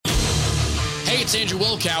Hey, it's Andrew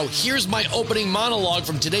Wilkow. Here's my opening monologue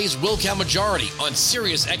from today's Wilkow Majority on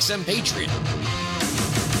Sirius XM Patriot.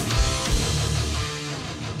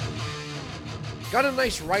 Got a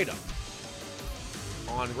nice write-up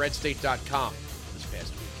on redstate.com this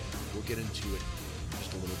past weekend. We'll get into it in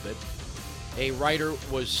just a little bit. A writer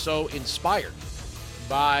was so inspired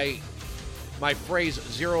by my phrase,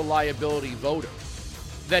 zero liability voter,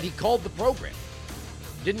 that he called the program.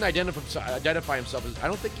 Didn't identify himself as, I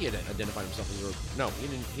don't think he had identified himself as, no,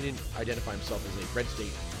 he didn't identify himself as a Red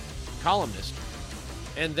State columnist,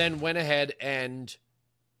 and then went ahead and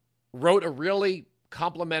wrote a really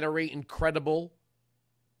complimentary, incredible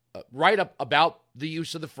write-up about the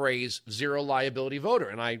use of the phrase zero liability voter.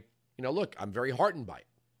 And look, I'm very heartened by it.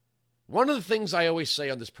 One of the things I always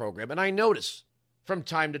say on this program, and I notice from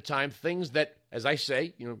time to time things that, as I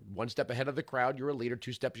say, one step ahead of the crowd, you're a leader,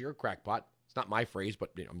 two steps, you're a crackpot. It's not my phrase,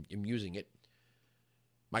 but I'm using it.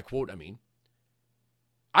 My quote, I mean.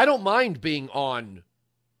 I don't mind being on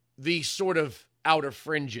the sort of outer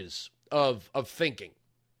fringes of thinking.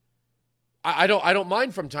 I don't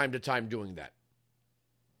mind from time to time doing that.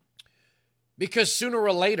 Because sooner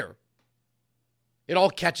or later, it all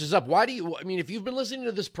catches up. If you've been listening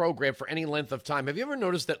to this program for any length of time, have you ever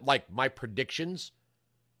noticed that, my predictions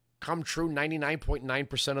come true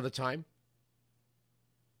 99.9% of the time?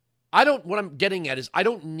 What I'm getting at is I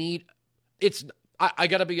don't need, I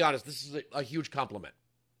got to be honest, this is a huge compliment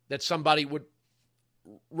that somebody would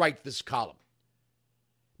write this column.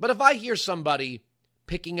 But if I hear somebody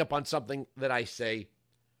picking up on something that I say,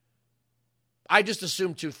 I just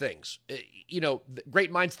assume two things.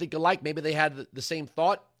 Great minds think alike. Maybe they had the same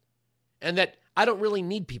thought, and that I don't really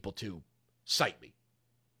need people to cite me.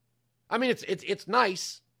 I mean, it's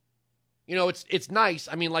nice. It's nice.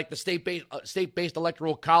 I mean, like the state-based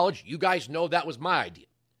electoral college, you guys know that was my idea.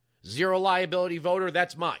 Zero liability voter,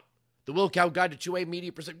 that's mine. The Wilkow Guide to 2A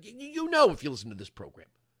Media Percent, you know if you listen to this program.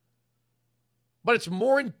 But it's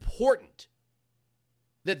more important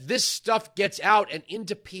that this stuff gets out and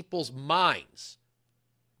into people's minds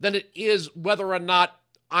than it is whether or not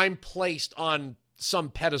I'm placed on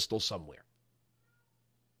some pedestal somewhere.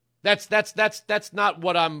 That's not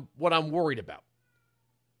what I'm worried about.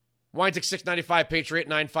 Weinzig 695 Patriot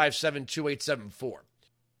 957-2874.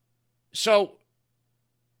 So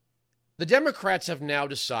the Democrats have now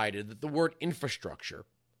decided that the word infrastructure,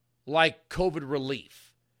 like COVID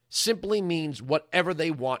relief, simply means whatever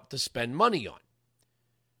they want to spend money on.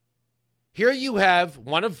 Here you have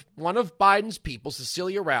one of Biden's people,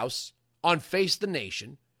 Cecilia Rouse, on Face the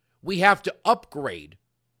Nation. We have to upgrade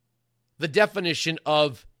the definition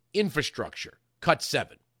of infrastructure. Cut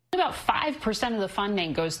 7. About 5% of the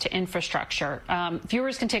funding goes to infrastructure.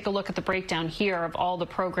 Viewers can take a look at the breakdown here of all the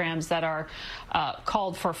programs that are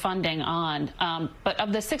called for funding on. But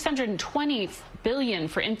of the $620 billion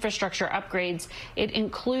for infrastructure upgrades, it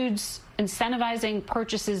includes incentivizing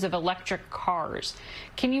purchases of electric cars.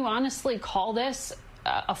 Can you honestly call this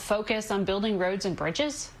a focus on building roads and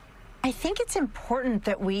bridges? I think it's important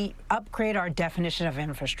that we upgrade our definition of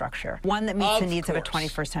infrastructure, one that meets the needs of a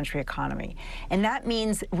 21st century economy. And that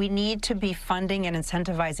means we need to be funding and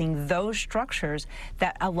incentivizing those structures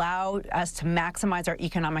that allow us to maximize our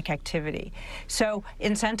economic activity. So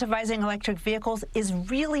incentivizing electric vehicles is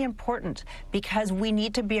really important because we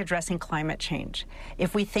need to be addressing climate change.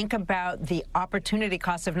 If we think about the opportunity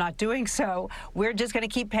cost of not doing so, we're just going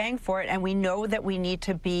to keep paying for it. And we know that we need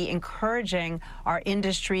to be encouraging our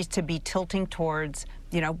industries to be tilting towards,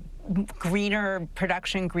 greener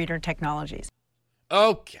production, greener technologies.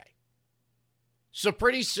 Okay. So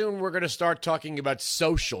pretty soon we're going to start talking about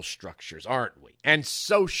social structures, aren't we? And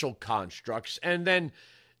social constructs, and then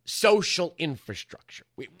social infrastructure.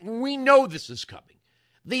 We know this is coming.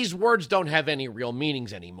 These words don't have any real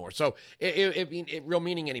meanings anymore. So, real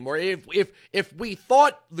meaning anymore. If we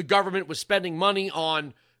thought the government was spending money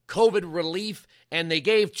on COVID relief, and they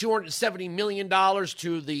gave $270 million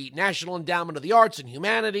to the National Endowment of the Arts and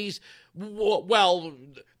Humanities, well,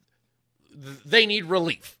 they need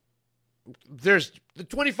relief. There's the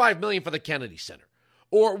 $25 million for the Kennedy Center.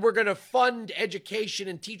 Or we're going to fund education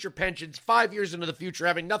and teacher pensions 5 years into the future,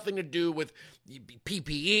 having nothing to do with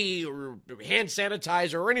PPE or hand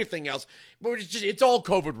sanitizer or anything else. But it's all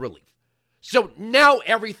COVID relief. So now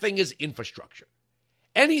everything is infrastructure.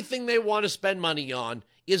 Anything they want to spend money on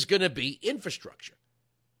is going to be infrastructure.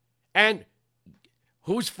 And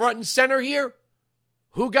who's front and center here?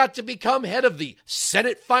 Who got to become head of the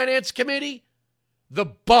Senate Finance Committee? The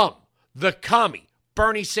bum, the commie,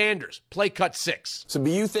 Bernie Sanders. Play cut 6. So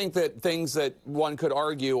do you think that things that one could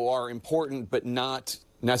argue are important but not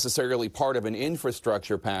necessarily part of an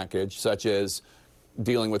infrastructure package, such as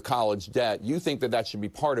dealing with college debt. You think that should be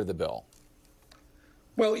part of the bill?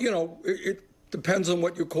 Well, it depends on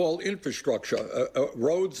what you call infrastructure.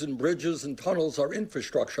 Roads and bridges and tunnels are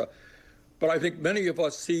infrastructure. But I think many of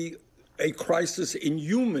us see a crisis in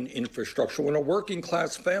human infrastructure. When a working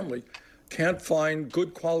class family can't find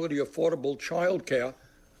good quality, affordable child care,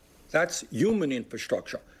 that's human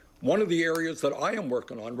infrastructure. One of the areas that I am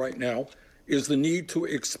working on right now is the need to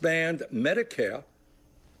expand Medicare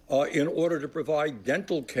in order to provide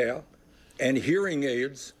dental care and hearing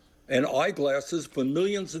aids and eyeglasses for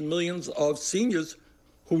millions and millions of seniors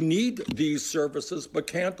who need these services but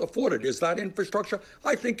can't afford it. Is that infrastructure?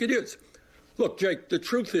 I think it is. Look, Jake, the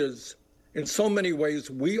truth is, in so many ways,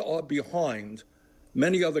 we are behind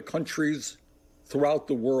many other countries throughout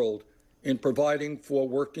the world in providing for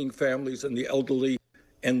working families and the elderly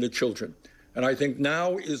and the children. And I think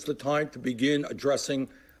now is the time to begin addressing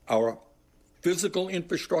our physical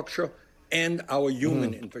infrastructure and our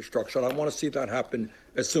human infrastructure. And I want to see that happen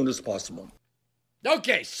as soon as possible.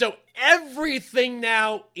 Okay, so everything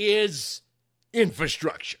now is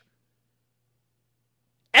infrastructure.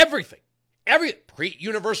 Everything.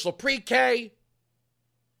 Universal pre-K,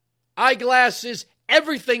 eyeglasses,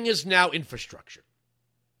 everything is now infrastructure.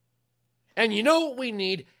 And you know what we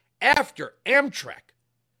need after Amtrak,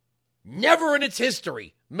 never in its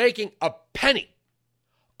history making a penny,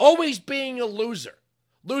 always being a loser,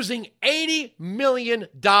 losing $80 million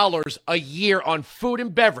a year on food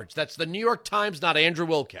and beverage. That's the New York Times, not Andrew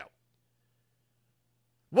Wilkow.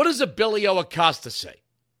 What does Abilio Acosta say?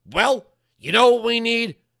 Well, you know what we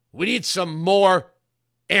need? We need some more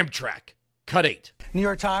Amtrak. Cut 8. New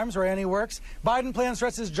York Times, where Annie works, Biden plan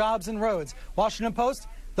stresses jobs and roads. Washington Post,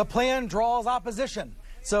 the plan draws opposition.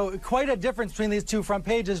 So quite a difference between these two front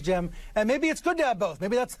pages, Jim. And maybe it's good to have both.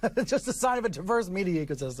 Maybe that's just a sign of a diverse media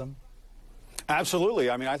ecosystem. Absolutely.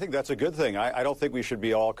 I mean, I think that's a good thing. I don't think we should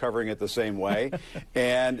be all covering it the same way.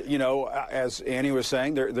 And, as Annie was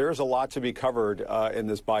saying, there's a lot to be covered in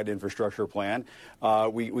this Biden infrastructure plan.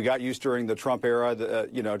 We got used during the Trump era,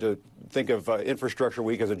 to think of Infrastructure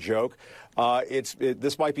Week as a joke.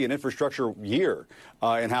 This might be an infrastructure year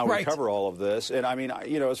in how we cover all of this. And, I mean,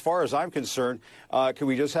 as far as I'm concerned, can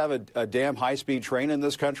we just have a damn high-speed train in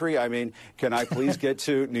this country? I mean, can I please get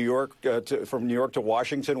to New York, from New York to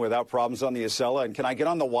Washington without problems on the Acela? And can I get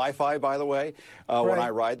on the Wi-Fi, by the way, when I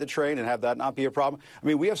ride the train and have that not be a problem? I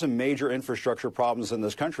mean, we have some major infrastructure problems in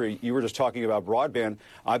this country. You were just talking about broadband.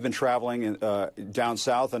 I've been traveling down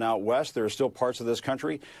south and out west. There are still parts of this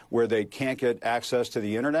country where they can't get access to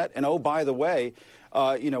the Internet. And, oh, by the way,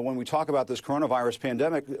 when we talk about this coronavirus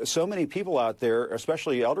pandemic, so many people out there,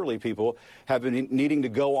 especially elderly people, have been needing to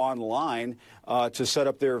go online to set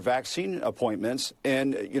up their vaccine appointments.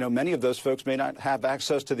 And, many of those folks may not have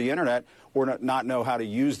access to the Internet or not know how to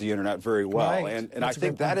use the Internet very well. Right. And I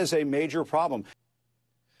think that is a major problem.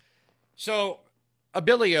 So,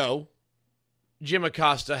 Abilio, Jim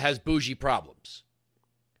Acosta, has bougie problems.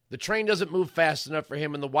 The train doesn't move fast enough for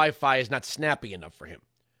him, and the Wi-Fi is not snappy enough for him.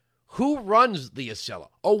 Who runs the Acela?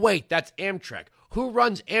 Oh, wait, that's Amtrak. Who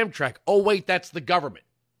runs Amtrak? Oh, wait, that's the government.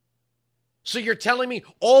 So you're telling me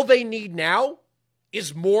all they need now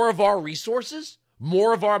is more of our resources?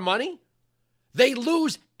 More of our money? They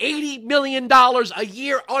lose $80 million a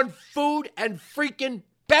year on food and freaking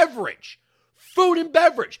beverage. Food and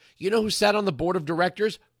beverage. You know who sat on the board of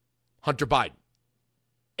directors? Hunter Biden.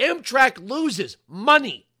 Amtrak loses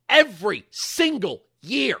money every single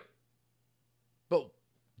year. But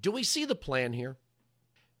do we see the plan here?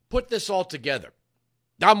 Put this all together.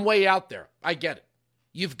 I'm way out there. I get it.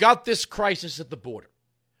 You've got this crisis at the border.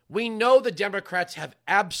 We know the Democrats have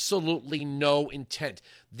absolutely no intent.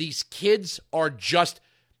 These kids are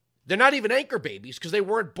they're not even anchor babies because they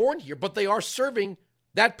weren't born here, but they are serving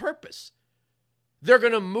that purpose. They're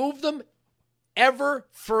going to move them ever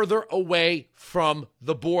further away from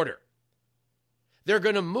the border. They're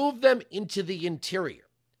going to move them into the interior.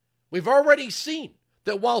 We've already seen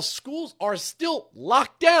that while schools are still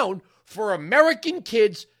locked down for American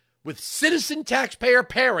kids with citizen taxpayer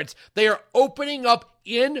parents, they are opening up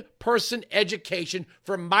in-person education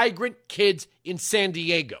for migrant kids in San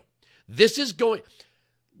Diego. This is going.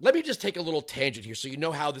 Let me just take a little tangent here so you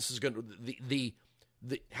know how this is going to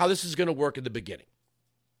how this is going to work in the beginning.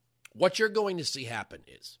 What you're going to see happen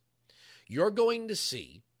is you're going to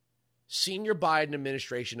see senior Biden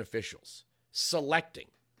administration officials selecting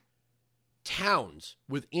towns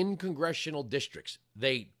within congressional districts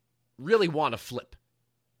they really want to flip,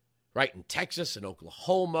 right? In Texas and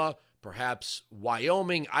Oklahoma, perhaps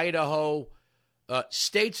Wyoming, Idaho,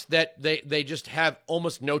 states that they just have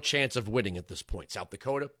almost no chance of winning at this point, South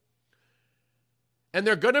Dakota. And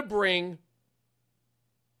they're going to bring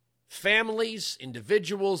families,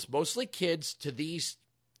 individuals, mostly kids,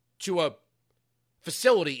 to a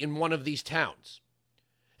facility in one of these towns.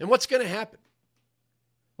 And what's going to happen?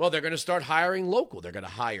 Well, they're going to start hiring local. They're going to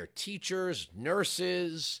hire teachers,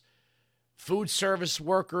 nurses, food service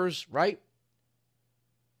workers, right?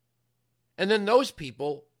 And then those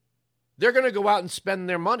people, they're going to go out and spend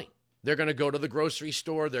their money. They're going to go to the grocery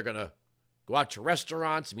store. They're going to go out to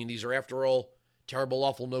restaurants. I mean, these are, after all, terrible,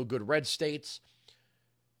 awful, no good red states.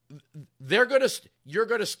 You're going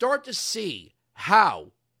to start to see how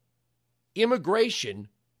immigration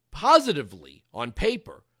positively, on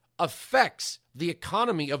paper, affects the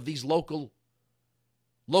economy of these local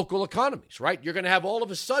economies, right? You're going to have all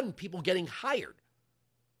of a sudden people getting hired.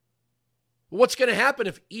 What's going to happen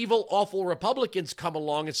if evil, awful Republicans come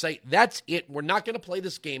along and say, that's it, we're not going to play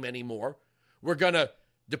this game anymore. We're going to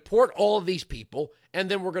deport all of these people,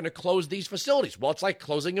 and then we're going to close these facilities. Well, it's like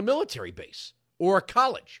closing a military base or a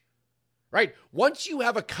college, right? Once you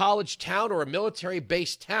have a college town or a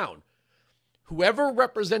military-based town, whoever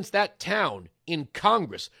represents that town in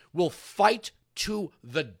Congress will fight to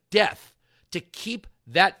the death to keep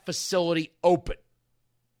that facility open.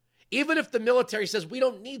 Even if the military says, we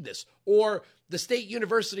don't need this, or the state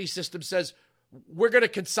university system says, we're going to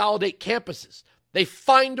consolidate campuses, they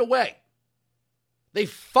find a way. They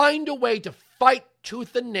find a way to fight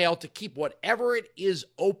tooth and nail to keep whatever it is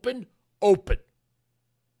open.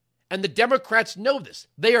 And the Democrats know this.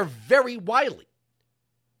 They are very wily.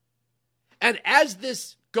 And as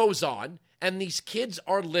this goes on, and these kids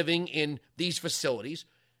are living in these facilities,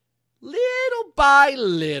 little by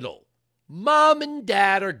little, mom and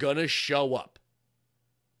dad are going to show up.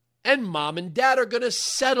 And mom and dad are going to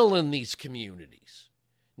settle in these communities.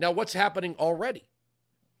 Now, what's happening already?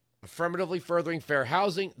 Affirmatively furthering fair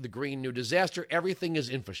housing, the Green New Disaster, everything is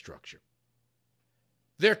infrastructure.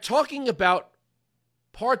 They're talking about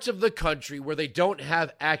parts of the country where they don't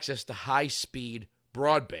have access to high-speed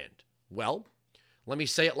broadband. Well, let me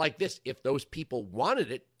say it like this. If those people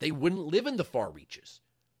wanted it, they wouldn't live in the far reaches.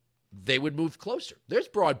 They would move closer. There's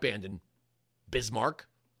broadband in Bismarck.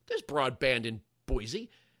 There's broadband in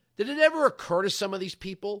Boise. Did it ever occur to some of these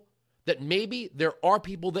people that maybe there are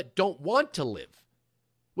people that don't want to live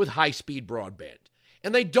with high-speed broadband,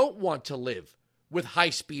 and they don't want to live with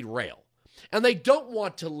high-speed rail, and they don't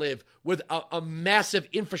want to live with a massive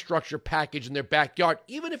infrastructure package in their backyard,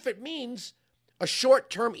 even if it means a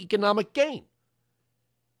short-term economic gain?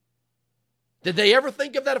 Did they ever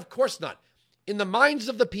think of that? Of course not. In the minds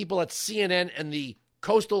of the people at CNN and the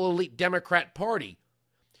coastal elite Democrat Party,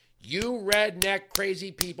 you redneck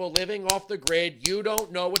crazy people living off the grid, you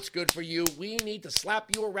don't know what's good for you. We need to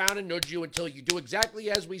slap you around and nudge you until you do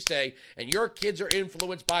exactly as we say, and your kids are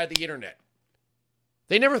influenced by the internet.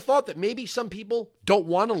 They never thought that maybe some people don't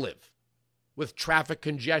want to live with traffic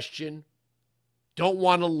congestion, don't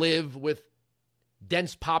want to live with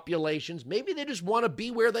dense populations. Maybe they just want to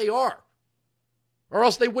be where they are, or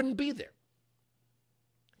else they wouldn't be there.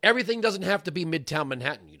 Everything doesn't have to be Midtown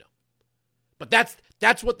Manhattan, you know. But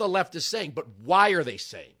that's what the left is saying. But why are they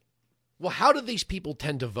saying? Well, how do these people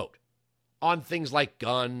tend to vote? On things like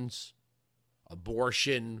guns,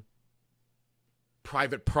 abortion,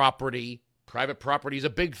 private property. Private property is a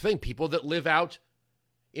big thing. People that live out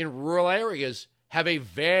in rural areas have a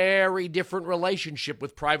very different relationship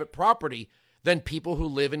with private property than people who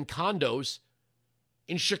live in condos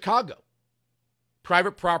in Chicago.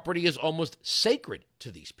 Private property is almost sacred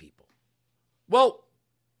to these people. Well,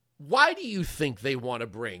 why do you think they want to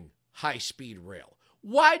bring high-speed rail?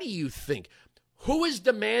 Why do you think? Who is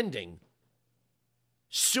demanding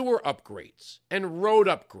sewer upgrades and road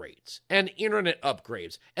upgrades and internet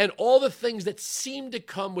upgrades and all the things that seem to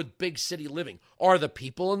come with big city living? Are the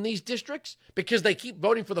people in these districts? Because they keep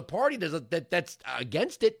voting for the party that's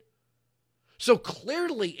against it. So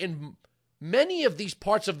clearly in many of these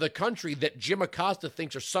parts of the country that Jim Acosta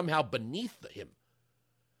thinks are somehow beneath him,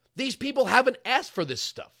 these people haven't asked for this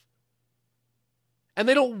stuff. And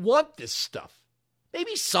they don't want this stuff.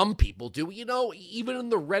 Maybe some people do. You know, even in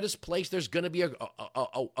the reddest place, there's going to be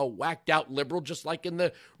a whacked out liberal, just like in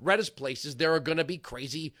the reddest places, there are going to be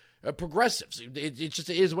crazy progressives. It just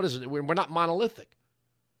is what it is. We're not monolithic.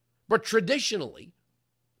 But traditionally,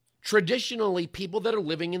 people that are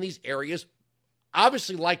living in these areas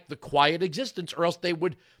obviously like the quiet existence, or else they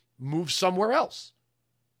would move somewhere else.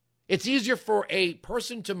 It's easier for a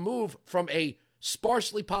person to move from a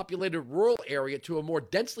sparsely populated rural area to a more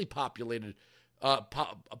densely populated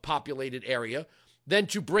area than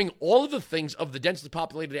to bring all of the things of the densely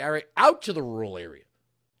populated area out to the rural area.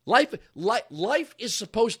 Life is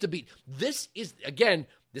supposed to be, this is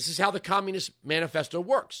how the Communist Manifesto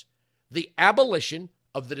works. The abolition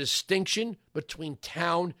of the distinction between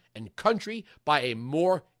town and country by a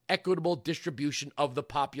more equitable distribution of the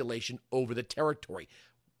population over the territory.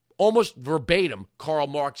 Almost verbatim, Karl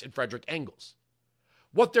Marx and Frederick Engels.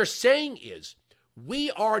 What they're saying is,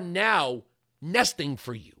 we are now nesting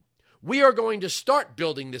for you. We are going to start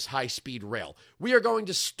building this high-speed rail. We are going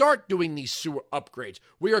to start doing these sewer upgrades.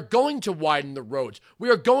 We are going to widen the roads. We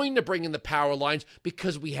are going to bring in the power lines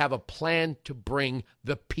because we have a plan to bring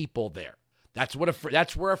the people there. That's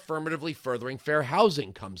where affirmatively furthering fair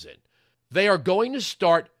housing comes in. They are going to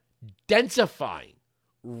start densifying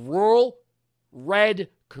rural, red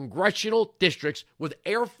congressional districts with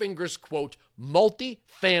air fingers, quote,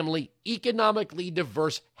 multi-family, economically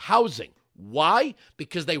diverse housing. Why?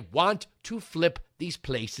 Because they want to flip these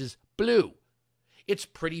places blue. It's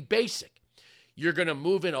pretty basic. You're going to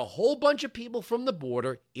move in a whole bunch of people from the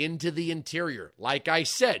border into the interior. Like I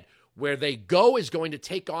said, where they go is going to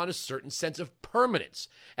take on a certain sense of permanence.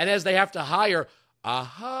 And as they have to hire,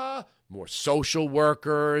 more social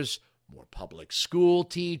workers, more public school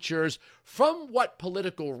teachers, from what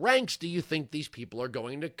political ranks do you think these people are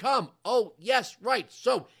going to come? Oh, yes, right.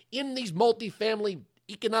 So in these multifamily,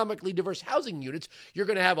 economically diverse housing units, you're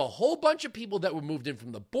going to have a whole bunch of people that were moved in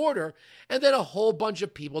from the border, and then a whole bunch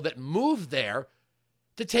of people that moved there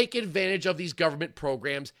to take advantage of these government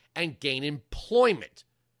programs and gain employment.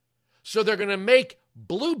 So they're going to make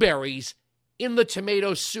blueberries in the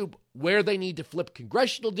tomato soup where they need to flip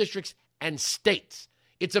congressional districts and states.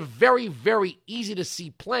 It's a very, very easy to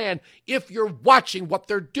see plan if you're watching what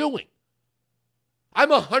they're doing. I'm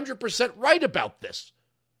 100% right about this.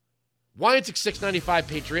 Wyansick 695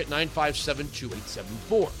 Patriot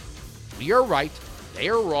 957-2874. We are right. They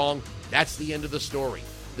are wrong. That's the end of the story.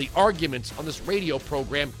 The arguments on this radio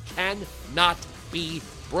program cannot be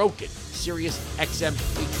broken. Sirius XM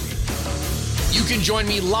Patriot. You can join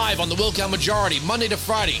me live on the Wilkow Majority, Monday to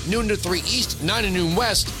Friday, noon to 3 East, 9 to noon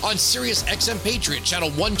West, on Sirius XM Patriot, channel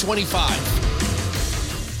 125.